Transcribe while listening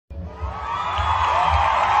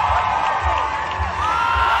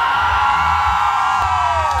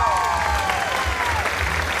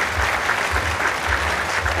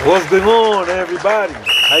What's going on, everybody?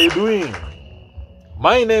 How you doing?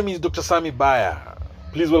 My name is Dr. Sami Baya.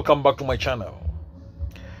 Please welcome back to my channel.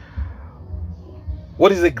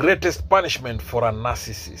 What is the greatest punishment for a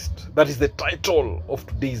narcissist? That is the title of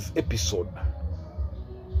today's episode.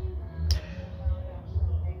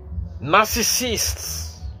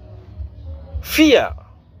 Narcissists fear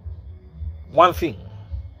one thing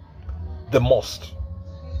the most.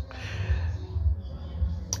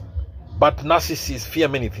 But narcissists fear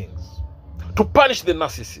many things. To punish the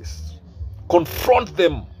narcissists, confront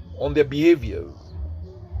them on their behaviors,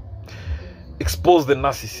 expose the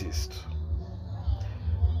narcissist,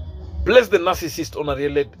 place the narcissist on a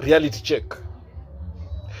reality check,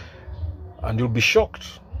 and you'll be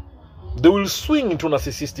shocked. They will swing into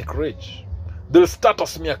narcissistic rage. They'll start a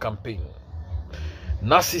smear campaign.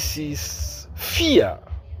 Narcissists fear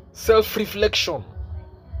self-reflection.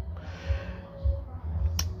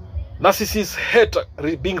 Narcissists hate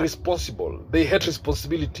being responsible. They hate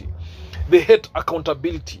responsibility. They hate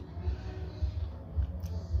accountability.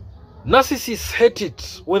 Narcissists hate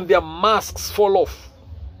it when their masks fall off.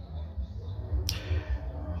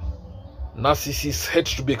 Narcissists hate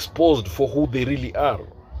to be exposed for who they really are.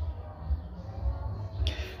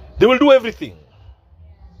 They will do everything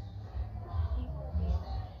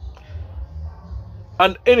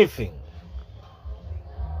and anything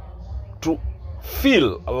to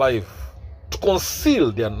feel alive, to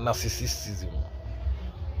conceal their narcissism.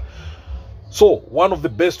 So, one of the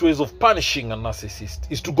best ways of punishing a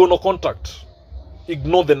narcissist is to go no contact,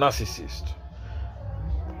 ignore the narcissist,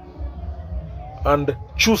 and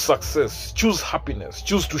choose success, choose happiness,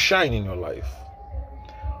 choose to shine in your life.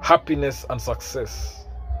 Happiness and success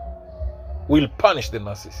will punish the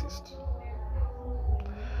narcissist.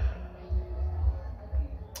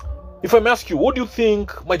 If I may ask you, what do you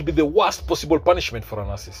think might be the worst possible punishment for a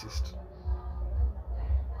narcissist?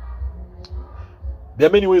 There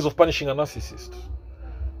are many ways of punishing a narcissist.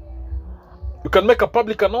 You can make a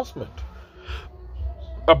public announcement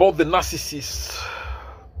about the narcissist's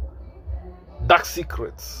dark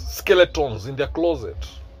secrets, skeletons in their closet,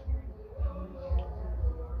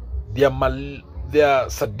 their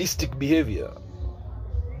sadistic behavior.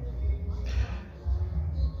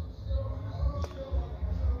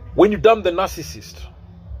 When you damn the narcissist,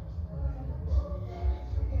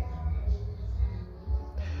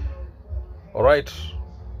 all right,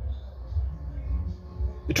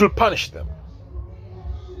 it will punish them.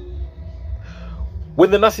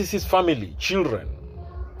 When the narcissist family, children,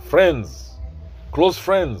 friends, close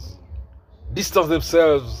friends, distance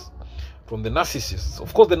themselves from the narcissists,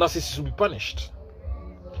 of course the narcissist will be punished.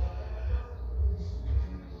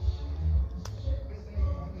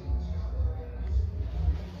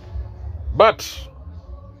 But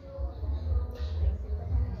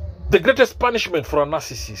the greatest punishment for a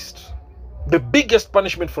narcissist, the biggest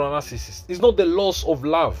punishment for a narcissist, is not the loss of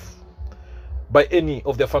love by any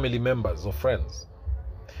of their family members or friends.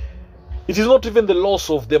 It is not even the loss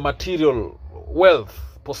of their material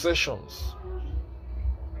wealth, possessions.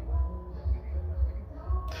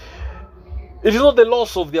 It is not the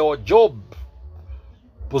loss of their job,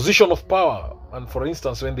 position of power, and for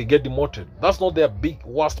instance, when they get demoted. That's not their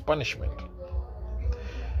worst punishment.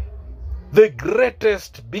 The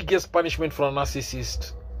greatest, biggest punishment for a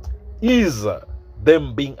narcissist is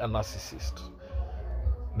them being a narcissist.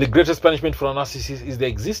 The greatest punishment for a narcissist is their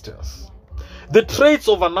existence. The traits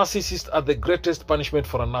of a narcissist are the greatest punishment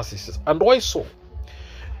for a narcissist. And why so?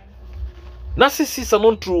 Narcissists are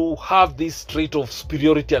known to have this trait of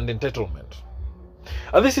superiority and entitlement.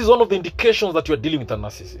 And this is one of the indications that you are dealing with a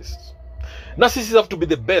narcissist. Narcissists have to be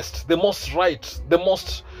the best, the most right, the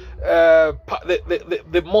most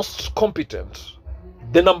the most competent,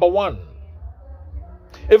 the number one.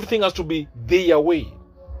 Everything has to be their way.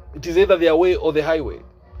 It is either their way or the highway.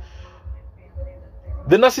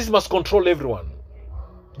 The narcissist must control everyone.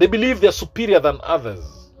 They believe they are superior than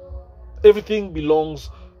others. Everything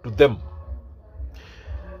belongs to them.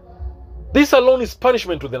 This alone is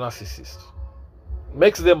punishment to the narcissist.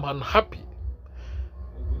 Makes them unhappy.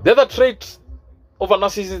 The other trait of a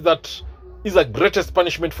narcissist that is the greatest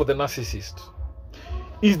punishment for the narcissist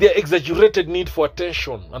is their exaggerated need for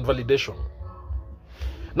attention and validation.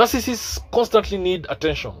 Narcissists constantly need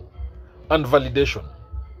attention and validation.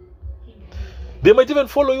 They might even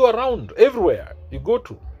follow you around everywhere you go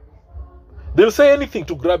to. They'll say anything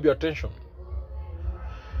to grab your attention.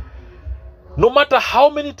 No matter how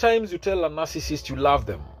many times you tell a narcissist you love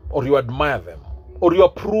them, or you admire them, or you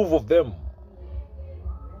approve of them,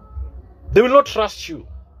 they will not trust you.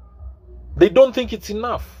 They don't think it's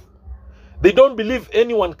enough. They don't believe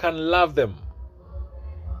anyone can love them.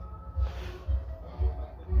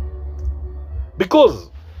 Because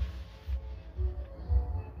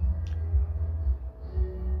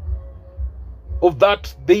of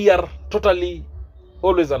that, they are totally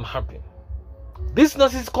always unhappy. These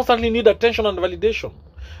narcissists constantly need attention and validation.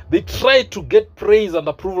 They try to get praise and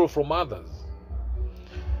approval from others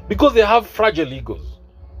because they have fragile egos.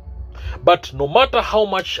 But no matter how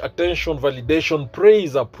much attention, validation,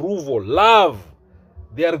 praise, approval, love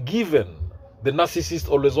they are given, the narcissists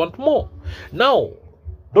always want more. Now,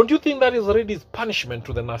 don't you think that is already punishment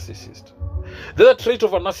to the narcissist? The other trait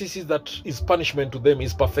of a narcissist that is punishment to them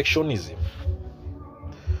is perfectionism.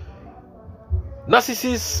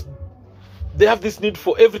 Narcissists, they have this need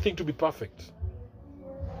for everything to be perfect.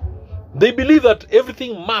 They believe that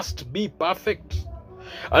everything must be perfect.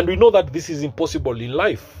 And we know that this is impossible in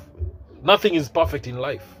life. Nothing is perfect in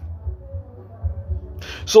life.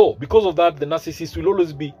 So, because of that, the narcissist will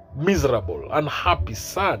always be miserable, unhappy,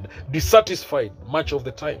 sad, dissatisfied much of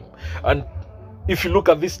the time. And if you look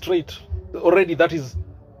at this trait, already that is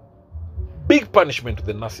big punishment to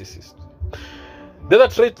the narcissist. The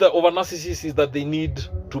other trait of a narcissist is that they need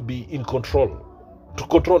to be in control, to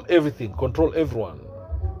control everything, control everyone,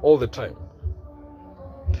 all the time.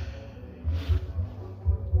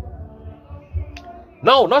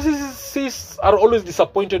 Now, narcissists are always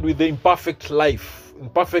disappointed with the imperfect life,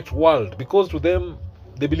 imperfect world, because to them,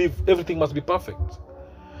 they believe everything must be perfect.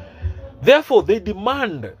 Therefore, they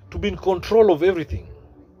demand to be in control of everything.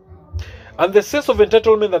 And the sense of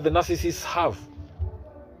entitlement that the narcissists have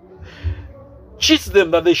cheats them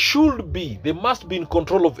that they should be, they must be in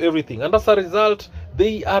control of everything. And as a result,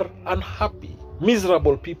 they are unhappy,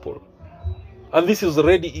 miserable people. And this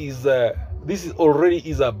already is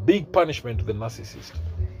a big punishment to the narcissist.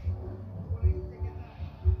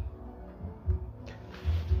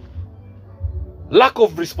 Lack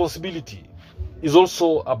of responsibility is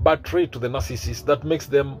also a bad trait to the narcissist that makes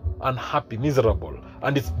them unhappy, miserable,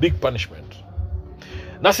 and it's big punishment.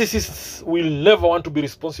 Narcissists will never want to be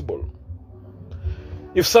responsible.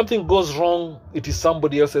 If something goes wrong, it is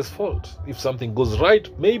somebody else's fault. If something goes right,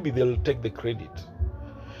 maybe they'll take the credit.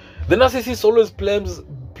 The narcissist always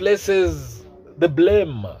places the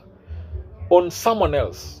blame on someone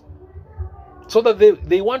else so that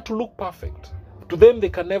they want to look perfect. To them, they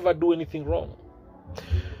can never do anything wrong.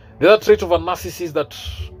 The other trait of a narcissist that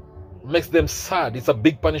makes them sad, it's a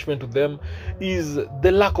big punishment to them, is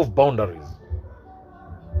the lack of boundaries.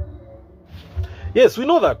 Yes, we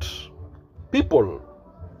know that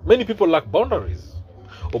many people lack boundaries,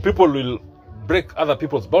 or people will break other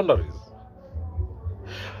people's boundaries.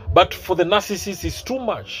 But for the narcissist, it's too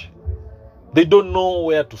much. They don't know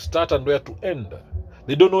where to start and where to end.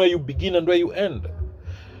 They don't know where you begin and where you end.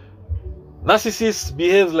 Narcissists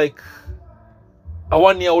behave like a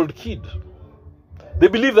 1-year-old kid. They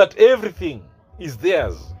believe that everything is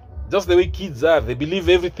theirs, just the way kids are. They believe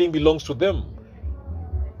everything belongs to them.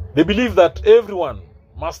 They believe that everyone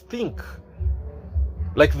must think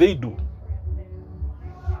like they do.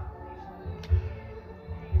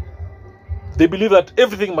 They believe that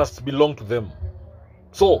everything must belong to them.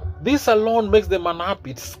 So this alone makes them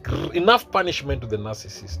unhappy. It's enough punishment to the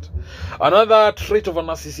narcissist. Another trait of a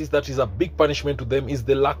narcissist that is a big punishment to them is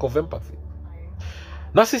the lack of empathy.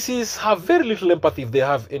 Narcissists have very little empathy if they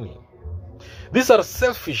have any. These are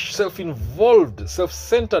selfish, self-involved,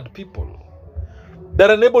 self-centered people.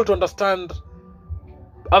 They're unable to understand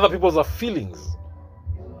other people's feelings.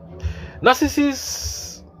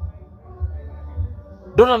 Narcissists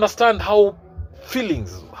don't understand how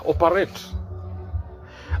feelings operate.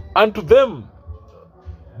 And to them,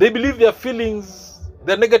 they believe their feelings,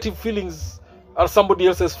 their negative feelings, are somebody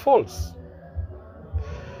else's faults.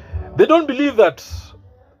 They don't believe that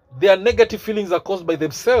their negative feelings are caused by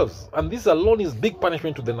themselves. And this alone is big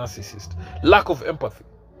punishment to the narcissist. Lack of empathy.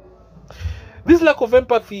 This lack of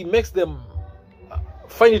empathy makes them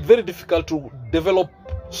find it very difficult to develop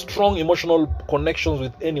strong emotional connections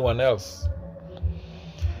with anyone else,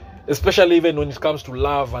 especially even when it comes to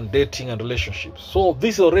love and dating and relationships. So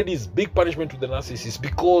this already is big punishment to the narcissist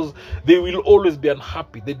because they will always be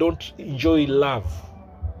unhappy. They don't enjoy love.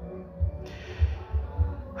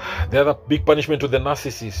 The other big punishment to the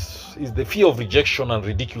narcissist is the fear of rejection and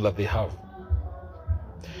ridicule that they have.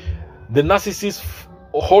 The narcissist's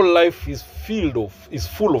whole life is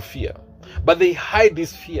full of fear, but they hide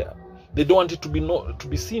this fear. They don't want it to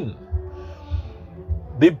be seen.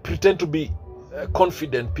 They pretend to be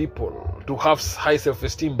confident people, to have high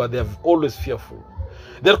self-esteem, but they are always fearful.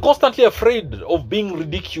 They're constantly afraid of being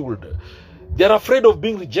ridiculed. They're afraid of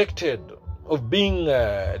being rejected, of being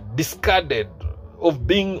discarded, of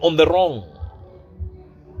being on the wrong.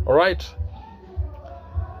 All right?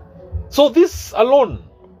 So this alone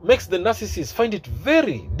makes the narcissist find it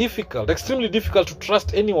very difficult, extremely difficult to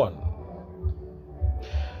trust anyone.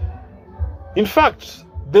 In fact,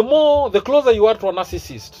 the closer you are to a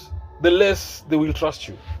narcissist, the less they will trust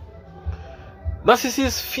you.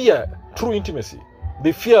 Narcissists fear true intimacy.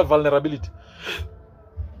 They fear vulnerability.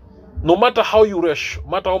 No matter how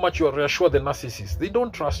much you reassure the narcissist, they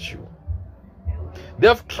don't trust you. They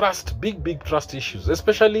have big trust issues.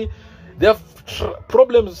 Especially, they have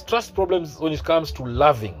trust problems when it comes to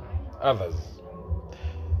loving others.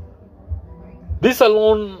 This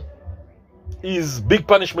alone is big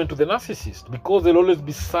punishment to the narcissist, because they'll always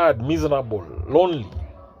be sad, miserable, lonely,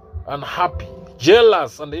 unhappy,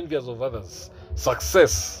 jealous and envious of others'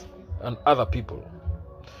 success and other people.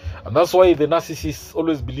 And that's why the narcissist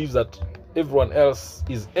always believes that everyone else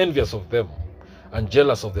is envious of them and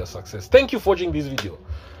jealous of their success. Thank you for watching this video.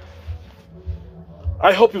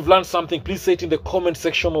 I hope you've learned something. Please say it in the comment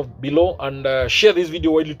section below, and share this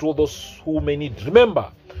video widely to all those who may need.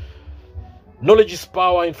 Remember, knowledge is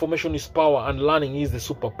power, information is power, and learning is the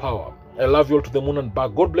superpower. I love you all to the moon and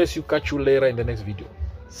back. God bless you. Catch you later in the next video.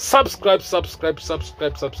 Subscribe to my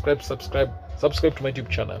YouTube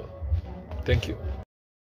channel. Thank you.